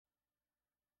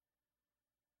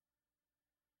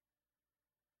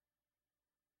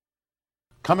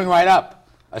Coming right up,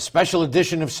 a special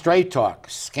edition of Straight Talk,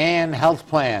 SCAN Health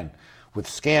Plan, with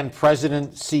SCAN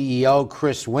President, CEO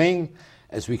Chris Wing,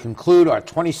 as we conclude our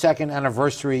 22nd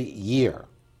anniversary year.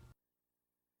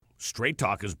 Straight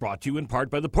Talk is brought to you in part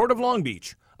by the Port of Long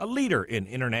Beach, a leader in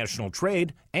international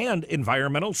trade and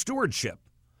environmental stewardship.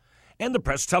 And the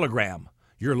Press Telegram,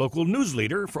 your local news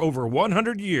leader for over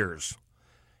 100 years.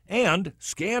 And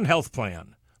SCAN Health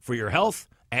Plan, for your health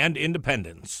and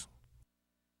independence.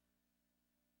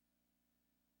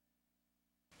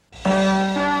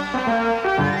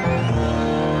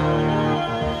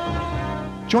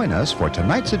 Join us for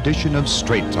tonight's edition of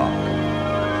Straight Talk.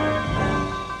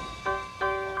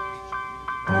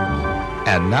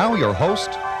 And now your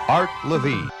host, Art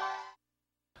Levine.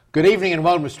 Good evening and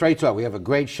welcome to Straight Talk. We have a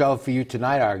great show for you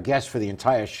tonight. Our guest for the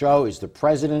entire show is the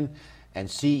President and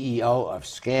CEO of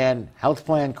SCAN Health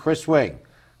Plan, Chris Wing.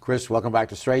 Chris, welcome back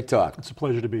to Straight Talk. It's a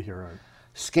pleasure to be here, Art.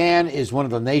 SCAN is one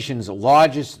of the nation's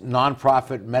largest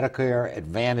nonprofit Medicare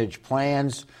Advantage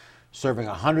plans, serving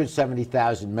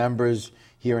 170,000 members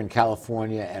here in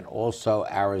California and also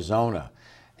Arizona.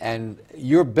 And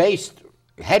you're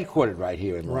headquartered right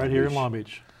here in Long Beach. Right here in Long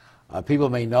Beach. People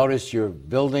may notice your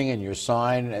building and your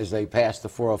sign as they pass the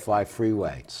 405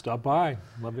 freeway. Stop by.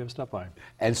 Love to have stopped by.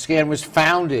 And SCAN was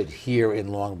founded here in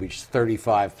Long Beach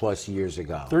 35 plus years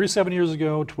ago. 37 years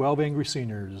ago, 12 angry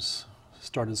seniors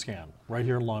started SCAN right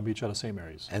here in Long Beach out of St.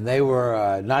 Mary's. And they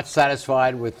were not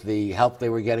satisfied with the help they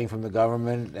were getting from the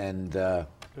government. And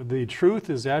the truth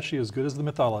is actually as good as the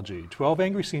mythology. 12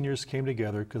 angry seniors came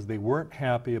together because they weren't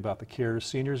happy about the care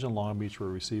seniors in Long Beach were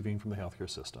receiving from the healthcare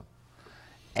system.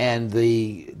 And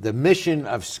the mission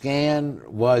of SCAN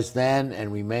was then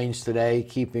and remains today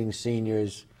keeping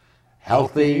seniors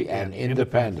healthy and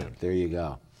independent. There you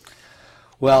go.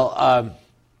 Well,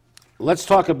 let's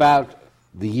talk about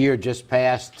the year just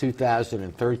passed,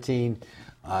 2013.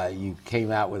 You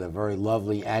came out with a very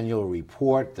lovely annual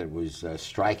report that was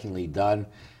strikingly done,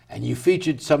 and you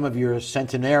featured some of your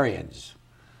centenarians,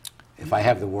 if I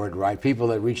have the word right, people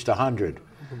that reached 100.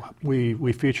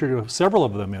 We featured several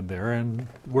of them in there, and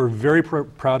we're very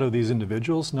proud of these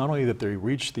individuals, not only that they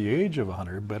reached the age of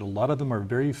 100, but a lot of them are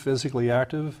very physically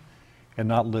active and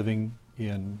not living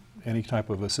in any type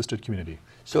of assisted community.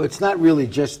 So it's not really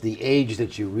just the age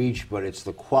that you reach, but it's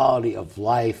the quality of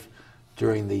life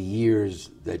during the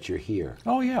years that you're here.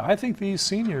 Oh yeah, I think these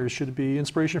seniors should be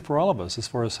inspiration for all of us as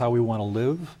far as how we want to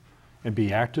live and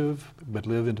be active, but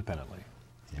live independently.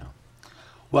 Yeah.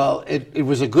 Well, it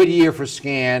was a good year for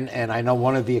SCAN, and I know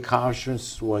one of the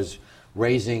accomplishments was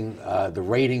raising the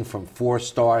rating from 4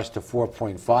 stars to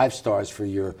 4.5 stars for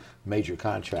your major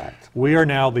contract. We are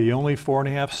now the only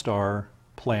 4.5-star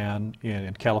plan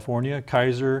in California.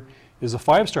 Kaiser is a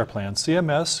 5-star plan.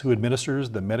 CMS, who administers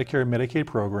the Medicare and Medicaid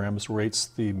programs, rates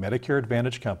the Medicare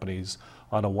Advantage companies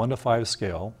on a 1 to 5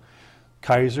 scale.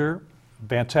 Kaiser,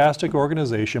 fantastic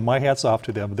organization. My hat's off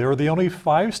to them. They're the only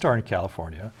 5-star in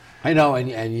California. I know,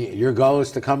 and your goal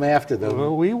is to come after them.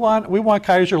 Well, we want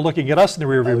Kaiser looking at us in the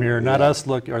rearview mirror, not us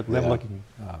looking at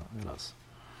us.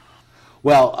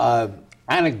 Well,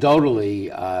 anecdotally,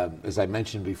 as I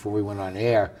mentioned before we went on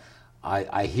air,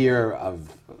 I hear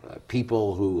of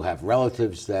people who have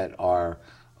relatives that are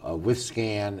with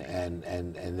SCAN, and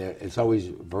it's always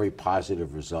very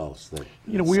positive results that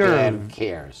SCAN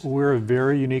cares. We're a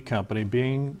very unique company,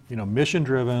 being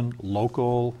mission-driven,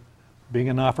 local, being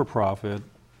a not-for-profit.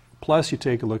 Plus, you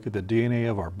take a look at the DNA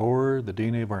of our board, the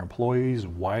DNA of our employees,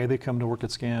 why they come to work at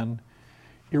SCAN.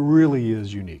 It really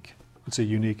is unique. It's a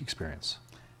unique experience.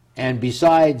 And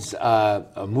besides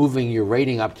moving your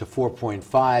rating up to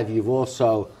 4.5, you've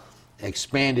also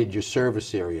expanded your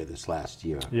service area this last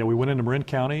year. Yeah, we went into Marin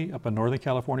County up in Northern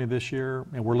California this year,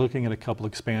 and we're looking at a couple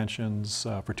expansions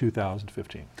for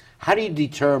 2015. How do you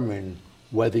determine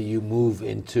whether you move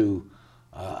into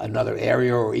another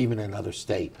area or even another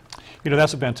state?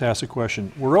 That's a fantastic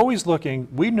question. We're always looking.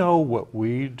 We know what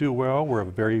we do well. We're a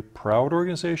very proud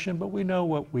organization, but we know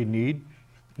what we need,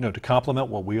 to complement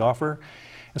what we offer.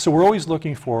 And so we're always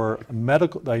looking for a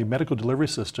medical delivery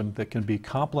system that can be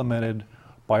complemented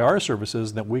by our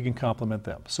services, that we can complement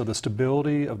them. So the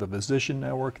stability of the physician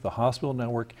network, the hospital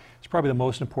network, is probably the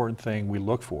most important thing we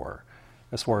look for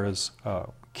as far as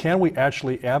can we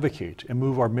actually advocate and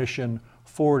move our mission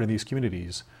forward in these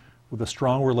communities with a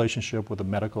strong relationship with a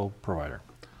medical provider.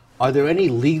 Are there any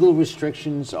legal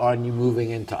restrictions on you moving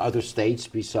into other states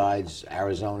besides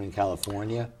Arizona and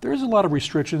California? There's a lot of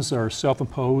restrictions that are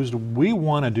self-imposed. We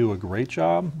want to do a great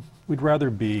job. We'd rather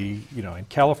be, in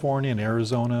California and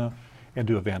Arizona and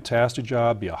do a fantastic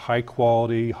job, be a high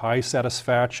quality, high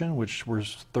satisfaction, which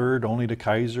was third only to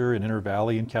Kaiser and Inter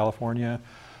Valley in California.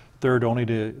 third only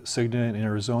to Cigna in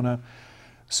Arizona.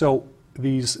 So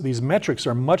these metrics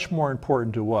are much more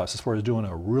important to us as far as doing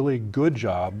a really good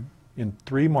job in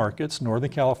 3 markets, Northern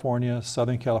California,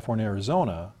 Southern California,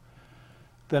 Arizona,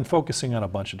 than focusing on a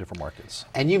bunch of different markets.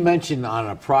 And you mentioned on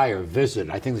a prior visit,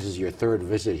 I think this is your 3rd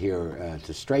visit here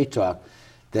to Straight Talk,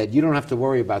 that you don't have to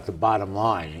worry about the bottom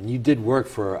line. And you did work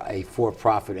for a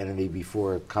for-profit entity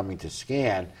before coming to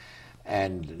SCAN,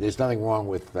 and there's nothing wrong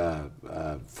with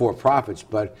for-profits,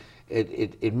 but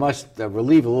it must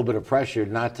relieve a little bit of pressure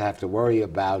not to have to worry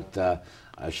about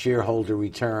a shareholder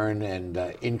return and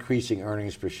increasing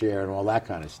earnings per share and all that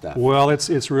kind of stuff. Well,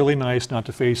 it's really nice not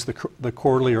to face the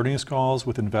quarterly earnings calls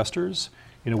with investors.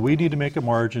 You know, we need to make a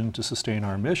margin to sustain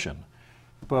our mission,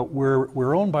 but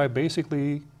we're owned by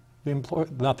basically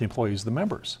not the employees, the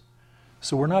members.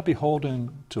 So we're not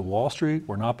beholden to Wall Street,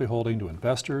 we're not beholden to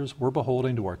investors, we're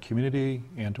beholden to our community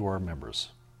and to our members.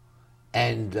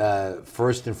 And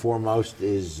first and foremost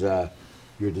is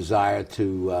your desire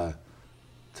to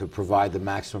provide the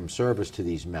maximum service to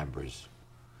these members.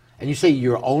 And you say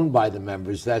you're owned by the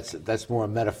members, that's more a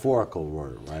metaphorical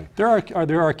word, right?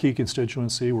 There are key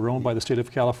constituency. We're owned by the state of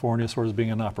California as far as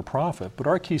being a not-for-profit, but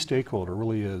our key stakeholder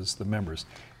really is the members.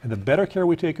 And the better care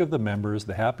we take of the members,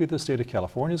 the happier the state of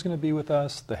California is going to be with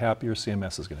us, the happier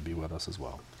CMS is going to be with us as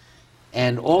well.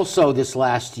 And also this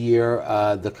last year,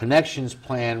 the Connections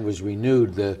Plan was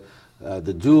renewed,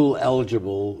 the dual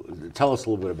eligible. Tell us a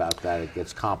little bit about that. It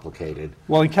gets complicated.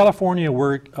 Well, in California,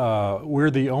 we're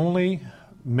the only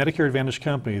Medicare Advantage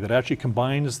company that actually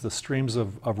combines the streams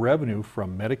of revenue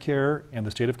from Medicare and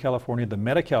the state of California, the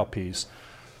Medi-Cal piece,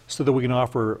 so that we can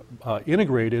offer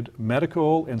integrated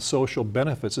medical and social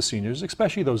benefits to seniors,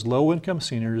 especially those low-income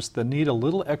seniors that need a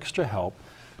little extra help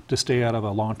to stay out of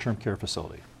a long-term care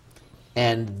facility.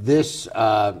 And this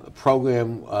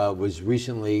program was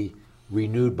recently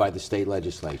renewed by the state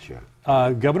legislature.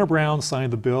 Governor Brown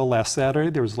signed the bill last Saturday.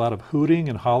 There was a lot of hooting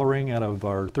and hollering out of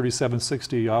our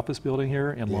 3760 office building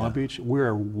here in Long Beach. We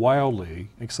are wildly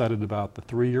excited about the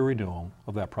 3-year renewal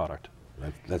of that product.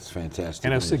 That's fantastic.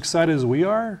 And as excited as we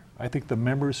are, I think the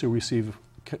members who receive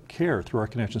care through our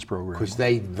Connections program. Because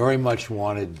they very much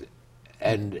wanted,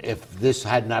 and if this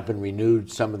had not been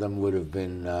renewed, some of them would have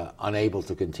been unable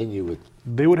to continue with.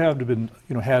 They would have been,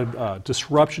 had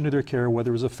disruption to their care, whether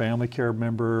it was a family care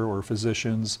member or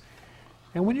physicians.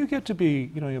 And when you get to be,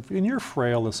 if you're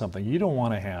frail or something, you don't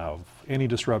want to have any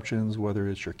disruptions, whether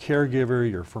it's your caregiver,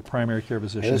 your primary care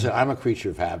physician. Hey, listen, I'm a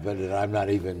creature of habit, and I'm not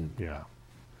even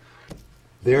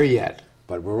there yet.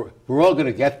 But we're all going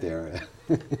to get there.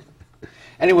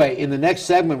 Anyway, in the next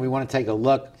segment, we want to take a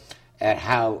look at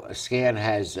how SCAN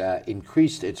has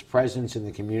increased its presence in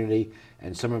the community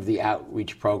and some of the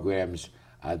outreach programs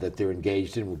that they're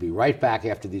engaged in. We'll be right back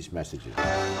after these messages.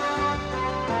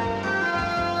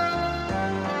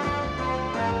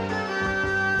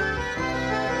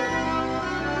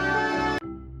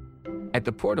 At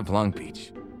the Port of Long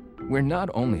Beach, we're not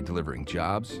only delivering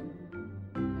jobs,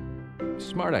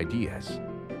 smart ideas,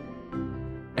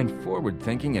 and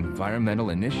forward-thinking environmental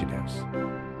initiatives.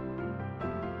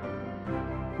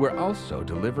 We're also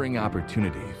delivering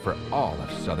opportunity for all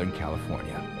of Southern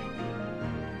California.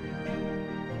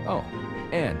 Oh,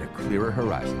 and a clearer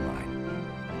horizon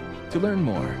line. To learn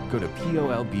more, go to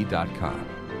POLB.com.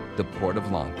 The Port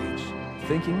of Long Beach,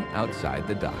 thinking outside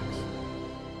the docks.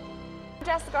 I'm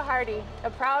Jessica Hardy,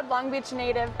 a proud Long Beach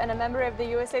native and a member of the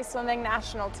USA Swimming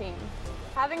national team.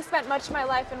 Having spent much of my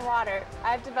life in water,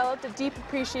 I've developed a deep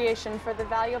appreciation for the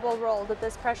valuable role that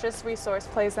this precious resource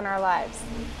plays in our lives.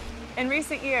 In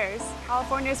recent years,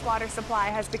 California's water supply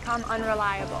has become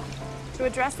unreliable. To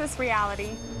address this reality,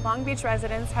 Long Beach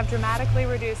residents have dramatically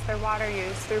reduced their water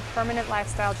use through permanent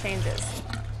lifestyle changes.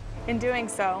 In doing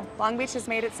so, Long Beach has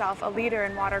made itself a leader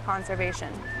in water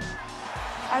conservation.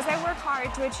 As I work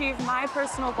hard to achieve my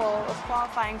personal goal of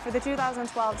qualifying for the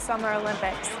 2012 Summer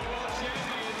Olympics,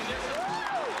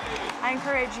 I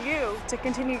encourage you to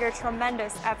continue your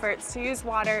tremendous efforts to use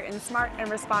water in smart and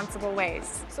responsible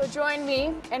ways. So join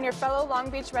me and your fellow Long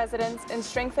Beach residents in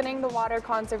strengthening the water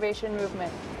conservation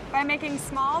movement. By making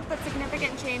small but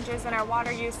significant changes in our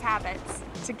water use habits,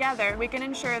 together we can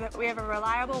ensure that we have a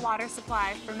reliable water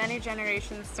supply for many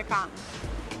generations to come.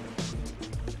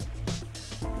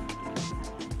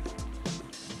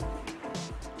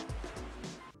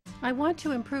 I want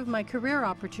to improve my career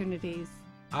opportunities.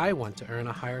 I want to earn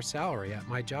a higher salary at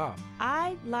my job.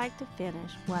 I'd like to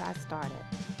finish what I started.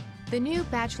 The new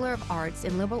Bachelor of Arts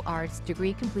in Liberal Arts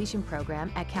degree completion program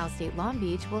at Cal State Long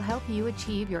Beach will help you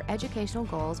achieve your educational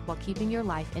goals while keeping your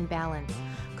life in balance.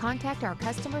 Contact our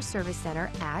customer service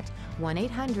center at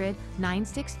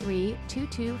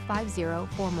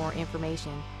 1-800-963-2250 for more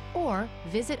information, or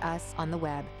visit us on the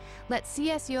web. Let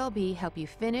CSULB help you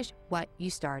finish what you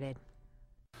started.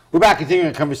 We're back continuing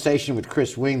a conversation with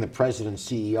Chris Wing, the President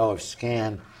and CEO of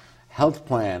SCAN Health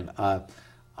Plan.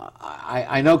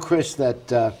 I know, Chris,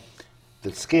 that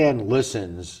SCAN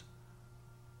listens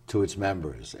to its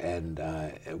members, and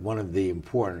one of the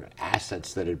important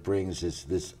assets that it brings is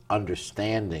this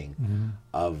understanding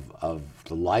of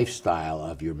the lifestyle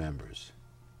of your members.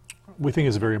 We think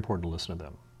it's very important to listen to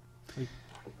them.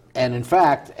 And in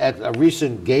fact, at a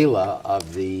recent gala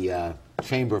of the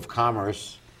Chamber of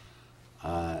Commerce,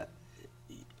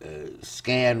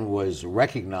 SCAN was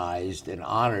recognized and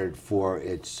honored for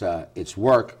its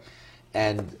work,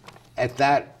 and at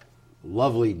that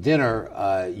lovely dinner,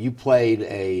 you played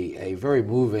a very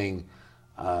moving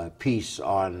piece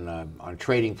on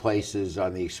trading places,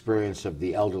 on the experience of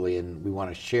the elderly, and we want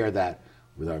to share that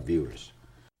with our viewers.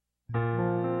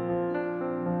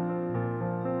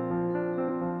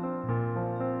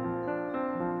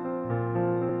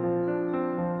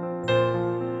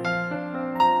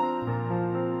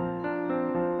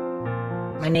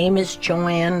 My name is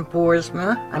Joanne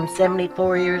Boersma. I'm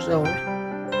 74 years old.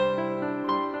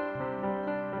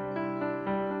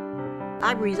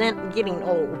 I resent getting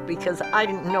old because I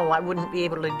didn't know I wouldn't be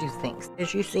able to do things.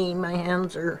 As you see, my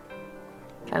hands are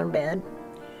kind of bad.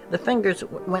 The fingers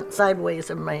went sideways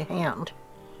of my hand,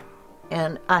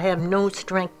 and I have no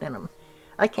strength in them.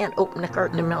 I can't open a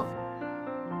carton of milk.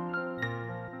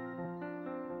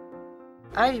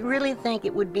 I really think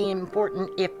it would be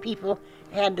important if people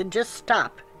had to just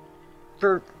stop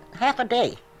for half a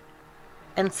day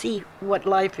and see what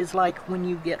life is like when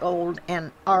you get old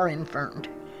and are infirmed.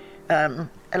 A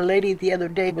lady the other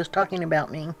day was talking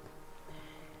about me,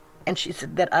 and she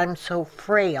said that I'm so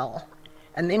frail,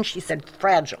 and then she said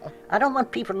fragile. I don't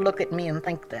want people to look at me and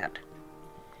think that,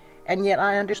 and yet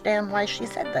I understand why she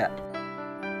said that.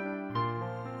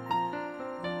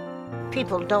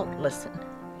 People don't listen.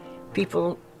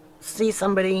 People see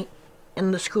somebody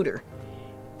in the scooter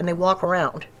and they walk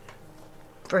around.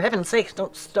 For heaven's sakes,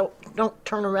 don't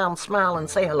turn around, smile, and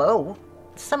say hello.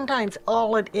 Sometimes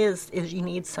all it is you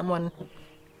need someone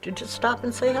to just stop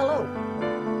and say hello.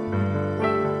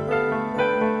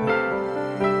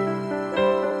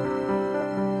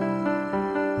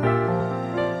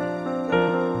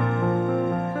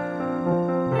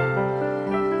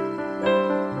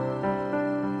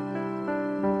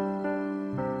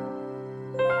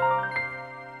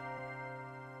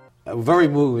 A very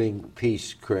moving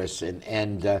piece, Chris,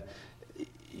 and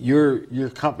your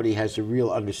company has a real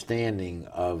understanding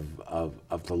of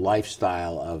the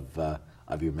lifestyle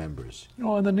of your members. You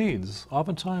know, and the needs.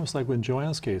 Oftentimes, like in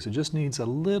Joanne's case, it just needs a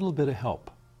little bit of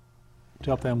help to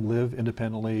help them live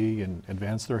independently and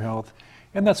advance their health,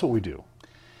 and that's what we do. You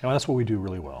know, that's what we do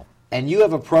really well. And you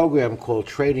have a program called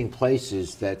Trading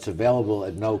Places that's available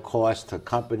at no cost to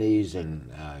companies and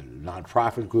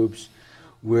nonprofit groups,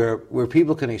 where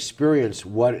people can experience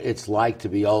what it's like to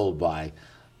be old by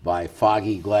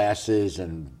foggy glasses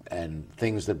and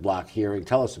things that block hearing.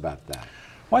 Tell us about that.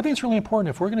 Well, I think it's really important.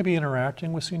 If we're going to be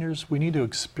interacting with seniors, we need to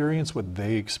experience what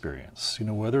they experience. You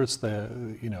know, whether it's the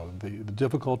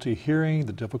difficulty hearing,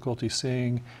 the difficulty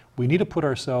seeing, we need to put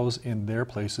ourselves in their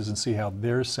places and see how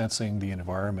they're sensing the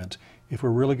environment. If we're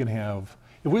really going to have,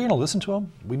 if we're going to listen to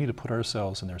them, we need to put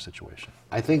ourselves in their situation.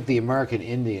 I think the American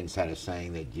Indians had a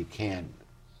saying that you can't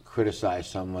criticize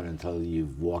someone until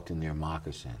you've walked in their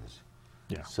moccasins.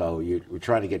 Yeah. So we're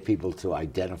trying to get people to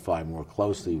identify more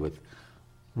closely with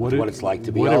what it's like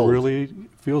to be old. What it really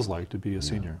feels like to be a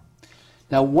senior.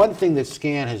 Now, one thing that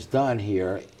SCAN has done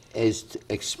here is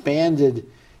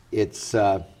expanded its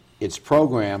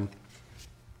program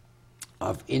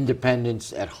of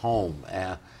independence at home.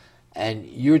 And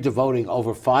you're devoting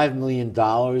over $5 million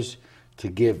to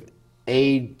give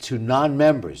aid to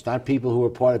non-members, not people who are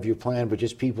part of your plan, but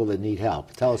just people that need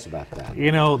help. Tell us about that.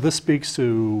 You know, this speaks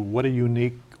to what a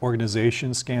unique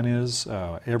organization SCAN is.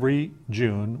 Every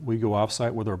June, we go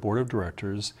off-site with our board of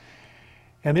directors,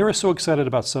 and they were so excited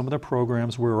about some of the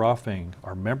programs we were offering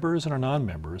our members and our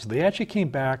non-members. They actually came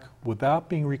back without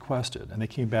being requested, and they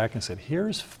came back and said,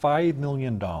 here's $5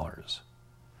 million.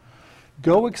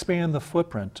 Go expand the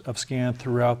footprint of SCAN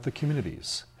throughout the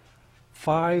communities.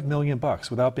 $5 million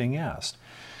without being asked.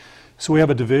 So we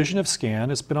have a division of SCAN.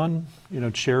 It's been on,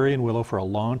 Cherry and Willow for a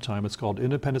long time. It's called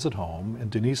Independence at Home, and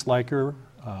Denise Leiker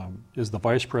is the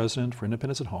vice president for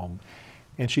Independence at Home.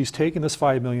 And she's taken this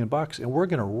 $5 million and we're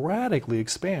going to radically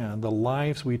expand the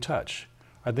lives we touch.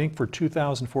 I think for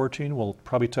 2014, we'll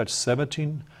probably touch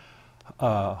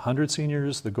 1,700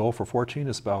 seniors. The goal for 14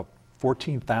 is about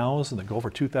 14,000. The goal for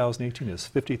 2018 is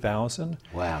 50,000.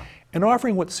 Wow. And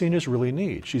offering what seniors really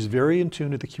need. She's very in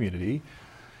tune to the community.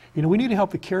 You know, we need to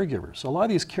help the caregivers. A lot of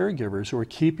these caregivers who are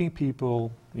keeping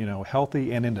people, you know,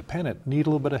 healthy and independent need a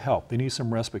little bit of help. They need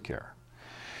some respite care.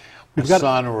 We've got a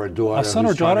son or a daughter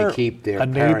who's trying to keep their a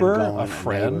neighbor, parent going, a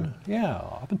friend. Yeah,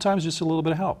 oftentimes just a little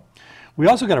bit of help. We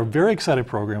also got a very exciting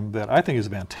program that I think is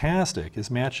fantastic, is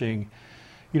matching,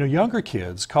 you know, younger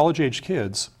kids, college-age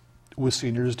kids, with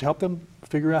seniors to help them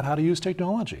figure out how to use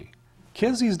technology.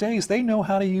 Kids these days, they know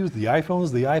how to use the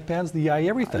iPhones, the iPads, the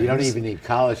everything. You don't even need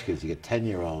college kids. You get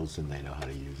 10-year-olds and they know how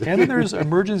to use it. And then there's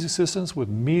emergency assistance with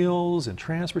meals and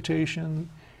transportation.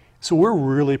 So we're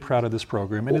really proud of this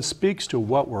program, and it speaks to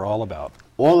what we're all about.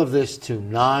 All of this to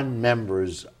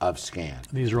non-members of SCAN.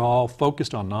 These are all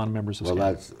focused on non-members of SCAN.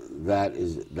 Well,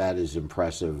 that is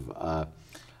impressive.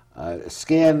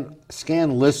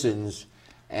 SCAN listens,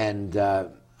 and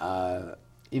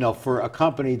you know, for a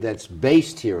company that's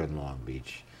based here in Long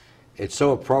Beach, it's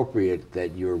so appropriate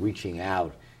that you're reaching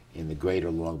out in the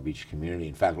greater Long Beach community.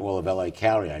 In fact, all of LA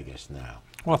County, I guess now.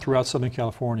 Well, throughout Southern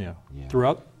California, Yeah.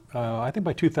 throughout. I think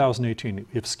by 2018,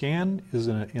 if SCAN is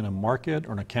in a market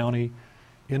or in a county,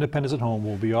 Independence at Home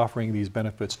will be offering these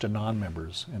benefits to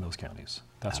non-members in those counties.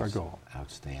 That's our goal.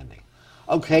 Outstanding.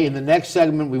 Okay, in the next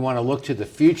segment, we want to look to the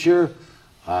future.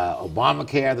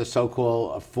 Obamacare, the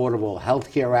so-called Affordable Health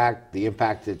Care Act, the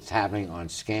impact it's having on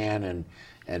SCAN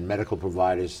and medical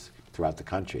providers throughout the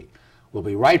country. We'll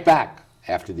be right back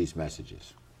after these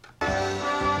messages.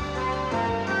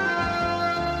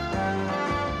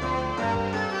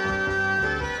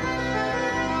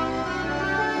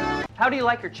 How do you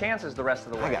like your chances the rest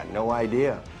of the way? I got no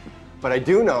idea. But I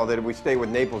do know that if we stay with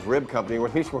Naples Rib Company,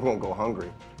 at least we won't go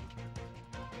hungry.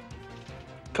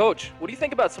 Coach, what do you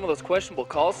think about some of those questionable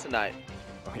calls tonight?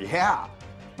 Yeah,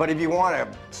 but if you want a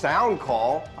sound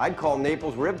call, I'd call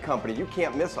Naples Rib Company. You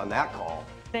can't miss on that call.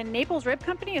 Then Naples Rib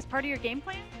Company is part of your game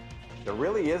plan? There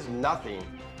really is nothing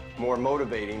more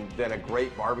motivating than a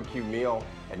great barbecue meal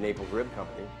at Naples Rib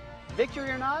Company.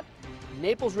 Victory or not,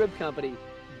 Naples Rib Company,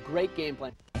 great game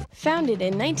plan. Founded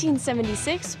in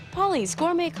 1976, Polly's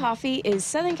Gourmet Coffee is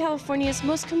Southern California's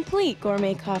most complete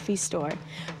gourmet coffee store.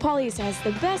 Polly's has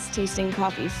the best tasting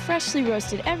coffee, freshly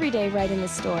roasted every day right in the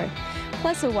store,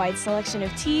 plus a wide selection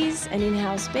of teas, an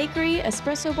in-house bakery,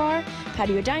 espresso bar,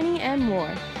 patio dining, and more.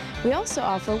 We also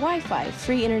offer Wi-Fi,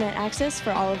 free internet access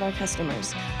for all of our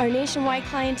customers. Our nationwide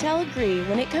clientele agree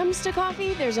when it comes to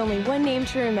coffee, there's only one name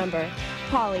to remember,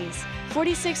 Polly's,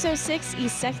 4606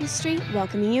 East 2nd Street,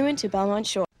 welcoming you into Belmont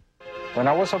Shore. When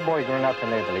I was a boy growing up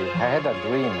in Italy, I had a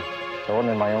dream to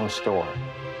own my own store.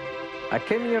 I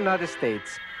came to the United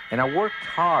States and I worked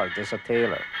hard as a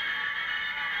tailor.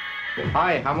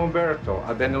 Hi, I'm Umberto.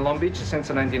 I've been in Long Beach since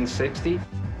 1960,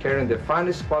 carrying the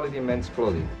finest quality men's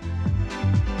clothing.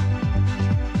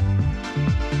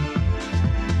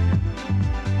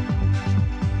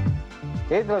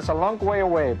 Italy's a long way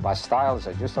away, but styles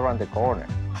are just around the corner.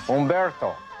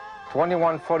 Umberto,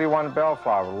 2141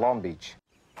 Bellflower, Long Beach.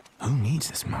 Who needs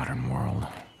this modern world?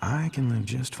 I can live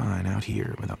just fine out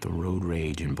here without the road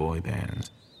rage and boy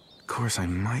bands. Of course, I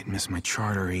might miss my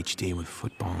Charter HD with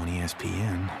football on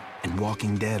ESPN and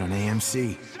Walking Dead on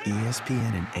AMC.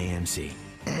 ESPN and AMC.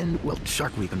 And, well,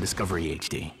 Shark Week on Discovery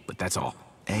HD. But that's all.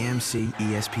 AMC,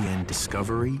 ESPN,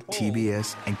 Discovery,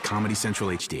 TBS, and Comedy Central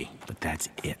HD. But that's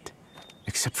it.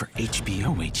 Except for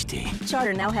HBO HD.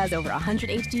 Charter now has over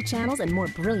 100 HD channels and more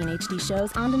brilliant HD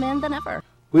shows on demand than ever.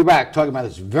 We're back talking about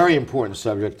this very important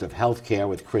subject of health care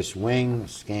with Chris Wing,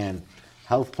 SCAN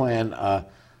Health Plan.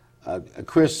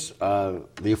 Chris, the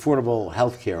Affordable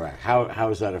Health Care Act, how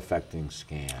is that affecting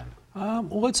SCAN?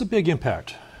 Well, it's a big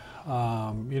impact.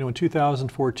 You know, in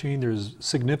 2014, there's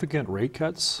significant rate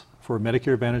cuts for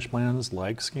Medicare Advantage plans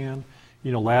like SCAN.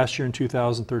 You know, last year in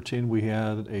 2013, we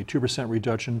had a 2%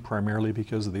 reduction primarily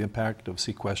because of the impact of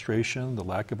sequestration, the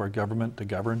lack of our government to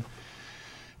govern.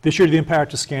 This year, the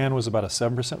impact to SCAN was about a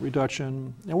 7%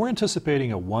 reduction, and we're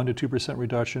anticipating a 1% to 2%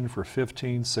 reduction for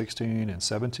 15, 16, and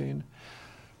 17.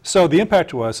 So the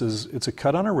impact to us is it's a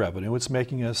cut on our revenue. It's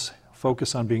making us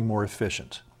focus on being more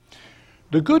efficient.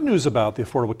 The good news about the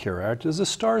Affordable Care Act is the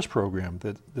STARS program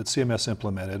that CMS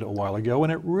implemented a while ago,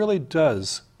 and it really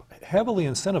does heavily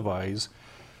incentivize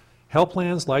health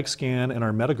plans like SCAN and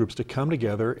our meta groups to come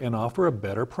together and offer a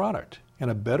better product.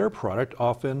 And a better product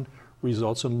often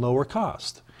results in lower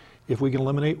cost. If we can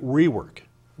eliminate rework,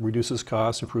 reduces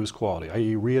cost, improves quality,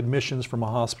 i.e. readmissions from a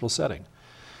hospital setting.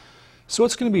 So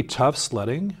it's going to be tough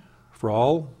sledding for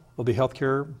all of the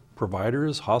healthcare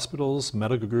providers, hospitals,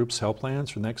 medical groups, health plans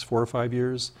for the next 4 or 5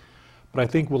 years. But I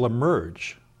think we'll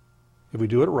emerge, if we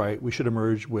do it right, we should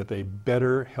emerge with a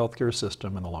better healthcare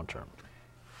system in the long term.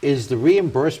 Is the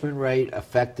reimbursement rate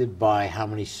affected by how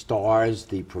many stars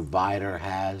the provider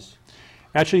has?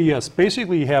 Actually, yes.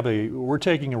 Basically, we're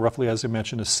taking roughly, as I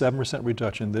mentioned, a 7%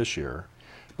 reduction this year.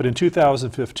 But in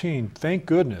 2015, thank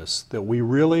goodness that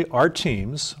our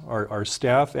teams, our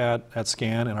staff at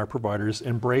SCAN and our providers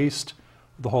embraced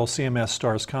the whole CMS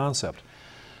stars concept.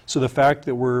 So the fact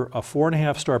that we're a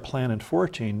 4.5-star plan in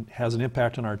 14 has an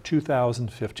impact on our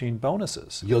 2015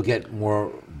 bonuses. You'll get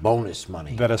more bonus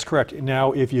money. That is correct.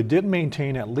 Now, if you didn't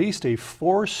maintain at least a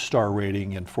 4-star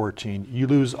rating in 14, you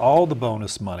lose all the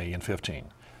bonus money in 15.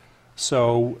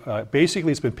 So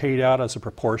basically, it's been paid out as a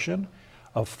proportion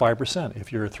of 5%.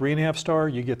 If you're a 3.5-star,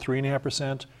 you get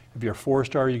 3.5%. If you're a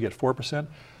 4-star, you get 4%.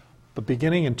 But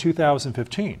beginning in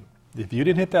 2015, if you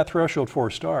didn't hit that threshold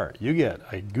 4-star, you get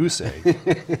a goose egg.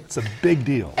 It's a big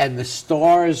deal. And the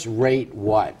stars rate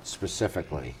what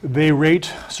specifically? They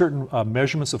rate certain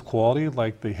measurements of quality,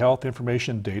 like the health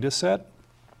information data set.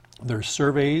 There's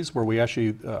surveys where we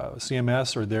actually,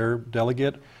 CMS or their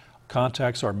delegate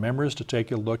contacts our members to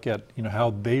take a look at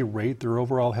how they rate their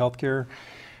overall health care.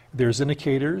 There's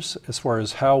indicators as far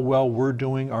as how well we're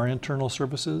doing our internal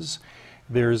services.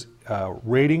 There's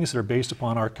ratings that are based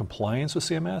upon our compliance with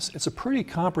CMS. It's a pretty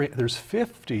comprehensive, there's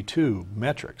 52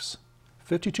 metrics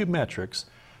that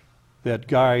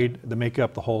make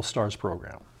up the whole STARS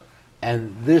program.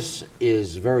 And this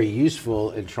is very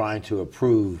useful in trying to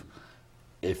improve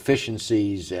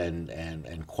efficiencies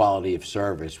and quality of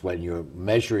service when you're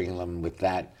measuring them with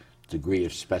that degree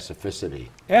of specificity.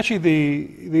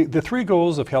 Actually, the 3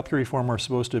 goals of healthcare reform are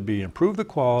supposed to be improve the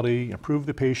quality, improve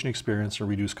the patient experience, and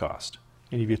reduce cost.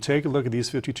 And if you take a look at these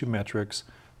 52 metrics,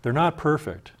 they're not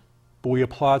perfect, but we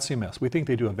applaud CMS. We think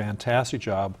they do a fantastic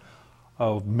job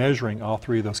of measuring all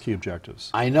 3 of those key objectives.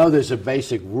 I know there's a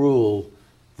basic rule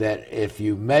that if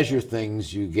you measure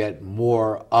things, you get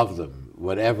more of them,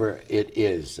 whatever it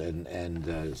is,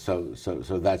 and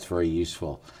so that's very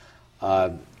useful.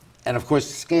 And of course,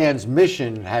 SCAN's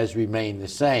mission has remained the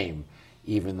same,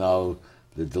 even though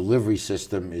the delivery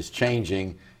system is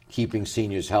changing, keeping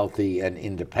seniors healthy and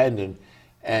independent,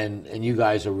 and you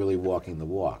guys are really walking the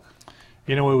walk.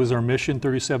 It was our mission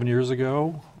 37 years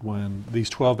ago when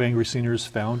these 12 angry seniors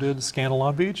founded SCAN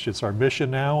Long Beach. It's our mission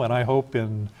now, and I hope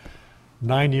in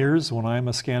 9 years when I'm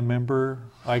a SCAN member,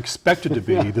 I expect it to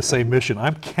be the same mission.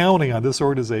 I'm counting on this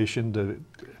organization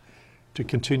to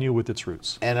continue with its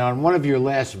roots. And on one of your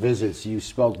last visits, you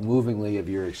spoke movingly of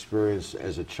your experience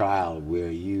as a child where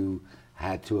you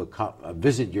had to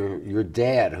visit your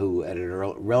dad, who at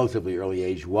a relatively early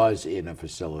age was in a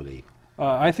facility.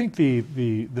 I think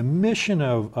the mission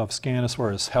of SCAN as far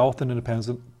as health and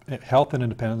independence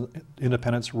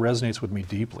resonates with me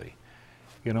deeply.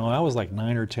 I was like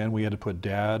 9 or 10. We had to put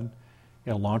Dad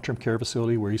in a long-term care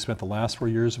facility where he spent the last 4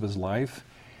 years of his life.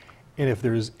 And if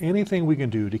there's anything we can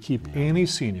do to keep any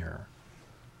senior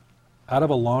out of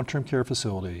a long-term care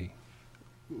facility,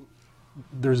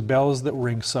 there's bells that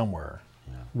ring somewhere.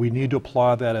 Yeah. We need to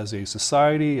applaud that as a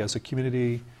society, as a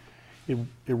community. It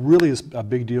really is a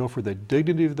big deal for the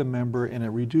dignity of the member, and it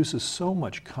reduces so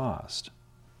much cost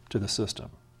to the system.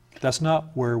 That's not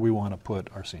where we want to put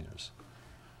our seniors.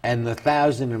 And the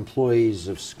 1,000 employees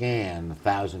of SCAN, the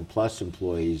 1,000+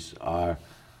 employees, are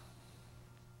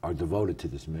devoted to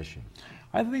this mission.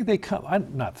 I think they come, I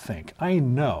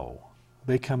know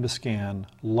they come to SCAN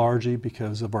largely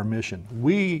because of our mission.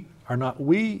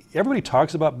 Everybody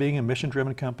talks about being a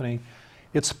mission-driven company.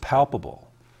 It's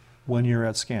palpable when you're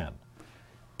at SCAN.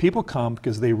 People come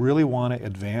because they really want to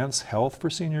advance health for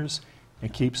seniors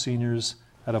and keep seniors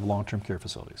out of long-term care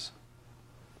facilities.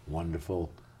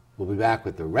 Wonderful. We'll be back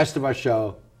with the rest of our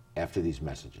show after these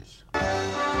messages.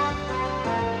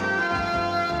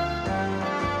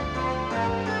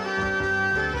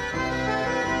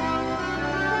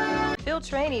 Phil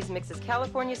Trainees mixes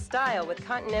California style with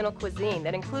continental cuisine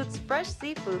that includes fresh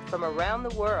seafood from around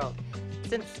the world.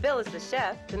 Since Phil is the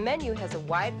chef, the menu has a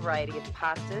wide variety of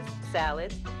pastas,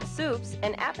 salads, soups,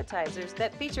 and appetizers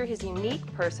that feature his unique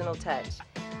personal touch.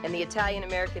 And the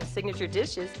Italian-American signature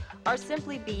dishes are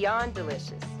simply beyond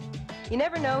delicious. You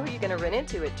never know who you're going to run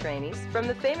into at Trainees, from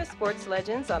the famous sports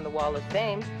legends on the Wall of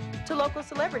Fame to local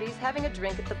celebrities having a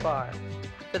drink at the bar.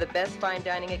 For the best fine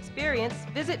dining experience,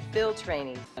 visit Phil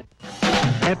Trainees.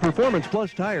 At Performance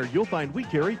Plus Tire, you'll find we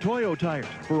carry Toyo tires.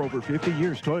 For over 50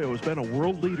 years, Toyo has been a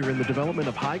world leader in the development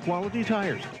of high-quality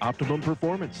tires. Optimum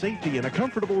performance, safety, and a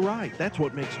comfortable ride. That's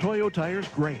what makes Toyo tires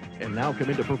great. And now come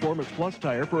into Performance Plus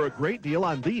Tire for a great deal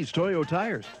on these Toyo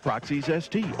tires. Proxys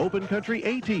ST, Open Country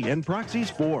AT, and Proxys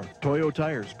 4. Toyo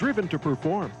tires, driven to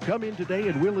perform. Come in today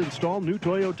and we'll install new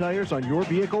Toyo tires on your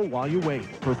vehicle while you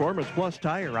wait. Performance Plus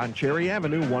Tire on Cherry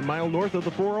Avenue, 1 mile north of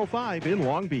the 405 in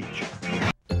Long Beach.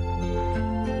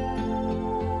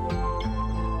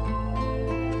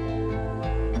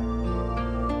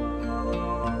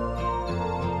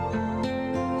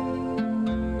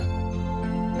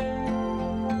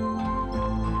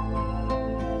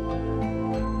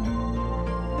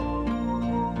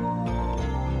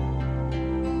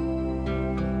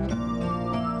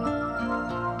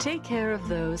 Take care of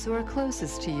those who are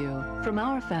closest to you, from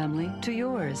our family to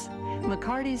yours.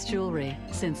 McCarty's Jewelry,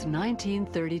 since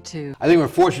 1932. I think we're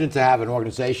fortunate to have an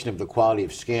organization of the quality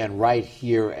of Scan right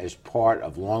here as part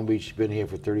of Long Beach. She's been here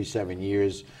for 37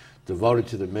 years, devoted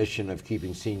to the mission of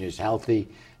keeping seniors healthy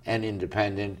and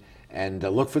independent. And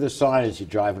look for the sign as you're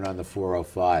driving on the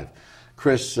 405.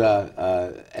 Chris,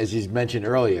 as you mentioned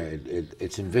earlier,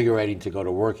 it's invigorating to go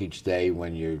to work each day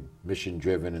when you're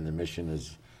mission-driven and the mission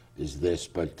is this,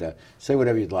 but say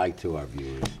whatever you'd like to our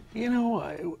viewers. You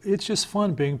know, it's just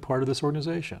fun being part of this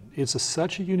organization. It's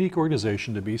such a unique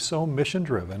organization to be so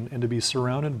mission-driven and to be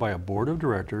surrounded by a board of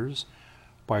directors,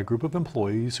 by a group of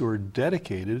employees who are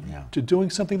dedicated to doing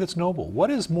something that's noble.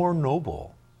 What is more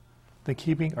noble than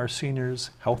keeping our seniors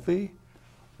healthy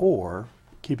or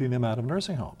keeping them out of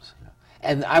nursing homes?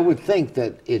 And I would think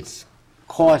that it's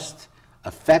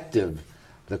cost-effective.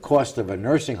 The cost of a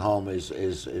nursing home is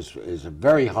a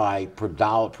very high per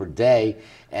dollar per day,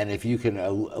 and if you can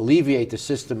alleviate the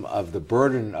system of the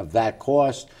burden of that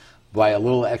cost by a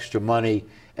little extra money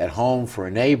at home for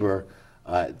a neighbor,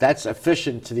 that's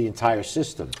efficient to the entire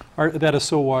system. That is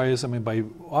so wise. I mean, by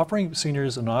offering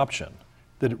seniors an option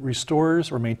that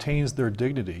restores or maintains their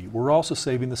dignity, we're also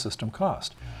saving the system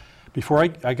cost. Before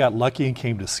I got lucky and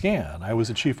came to Scan, I was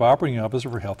the Chief Operating Officer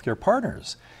for Healthcare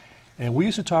Partners. And we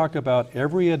used to talk about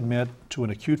every admit to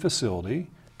an acute facility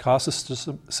costs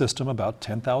the system about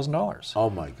 $10,000. Oh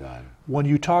my God. When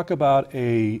you talk about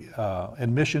a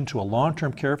admission to a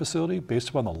long-term care facility based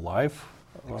upon the life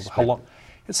of how long,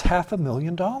 it's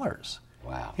 $500,000.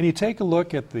 Wow. And you take a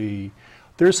look at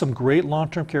there's some great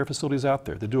long-term care facilities out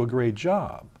there that do a great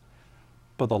job,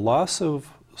 but the loss of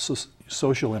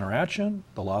social interaction,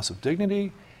 the loss of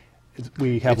dignity,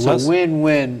 we have it's less a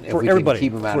win-win if for we everybody, can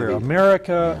keep them out for of these.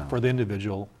 America, for the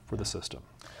individual, for the system.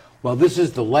 Well, this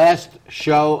is the last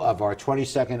show of our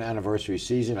 22nd anniversary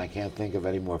season. I can't think of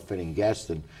any more fitting guests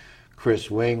than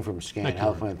Chris Wing from Scan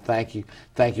Health Plan. Thank you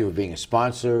for being a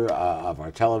sponsor of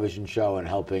our television show and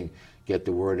helping get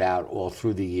the word out all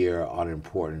through the year on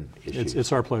important issues.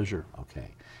 It's our pleasure. Okay.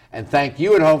 And thank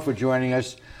you at home for joining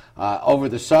us. Over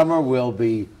the summer, we'll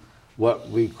be what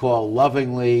we call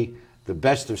lovingly the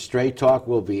Best of Straight Talk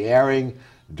will be airing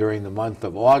during the month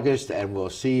of August, and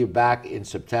we'll see you back in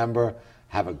September.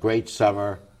 Have a great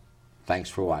summer. Thanks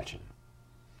for watching.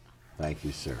 Thank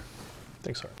you, sir.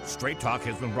 Thanks, sir. Straight Talk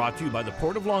has been brought to you by the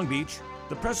Port of Long Beach,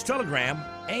 the Press Telegram,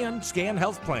 and Scan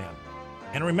Health Plan.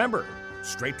 And remember,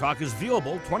 Straight Talk is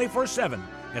viewable 24/7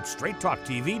 at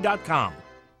straighttalktv.com.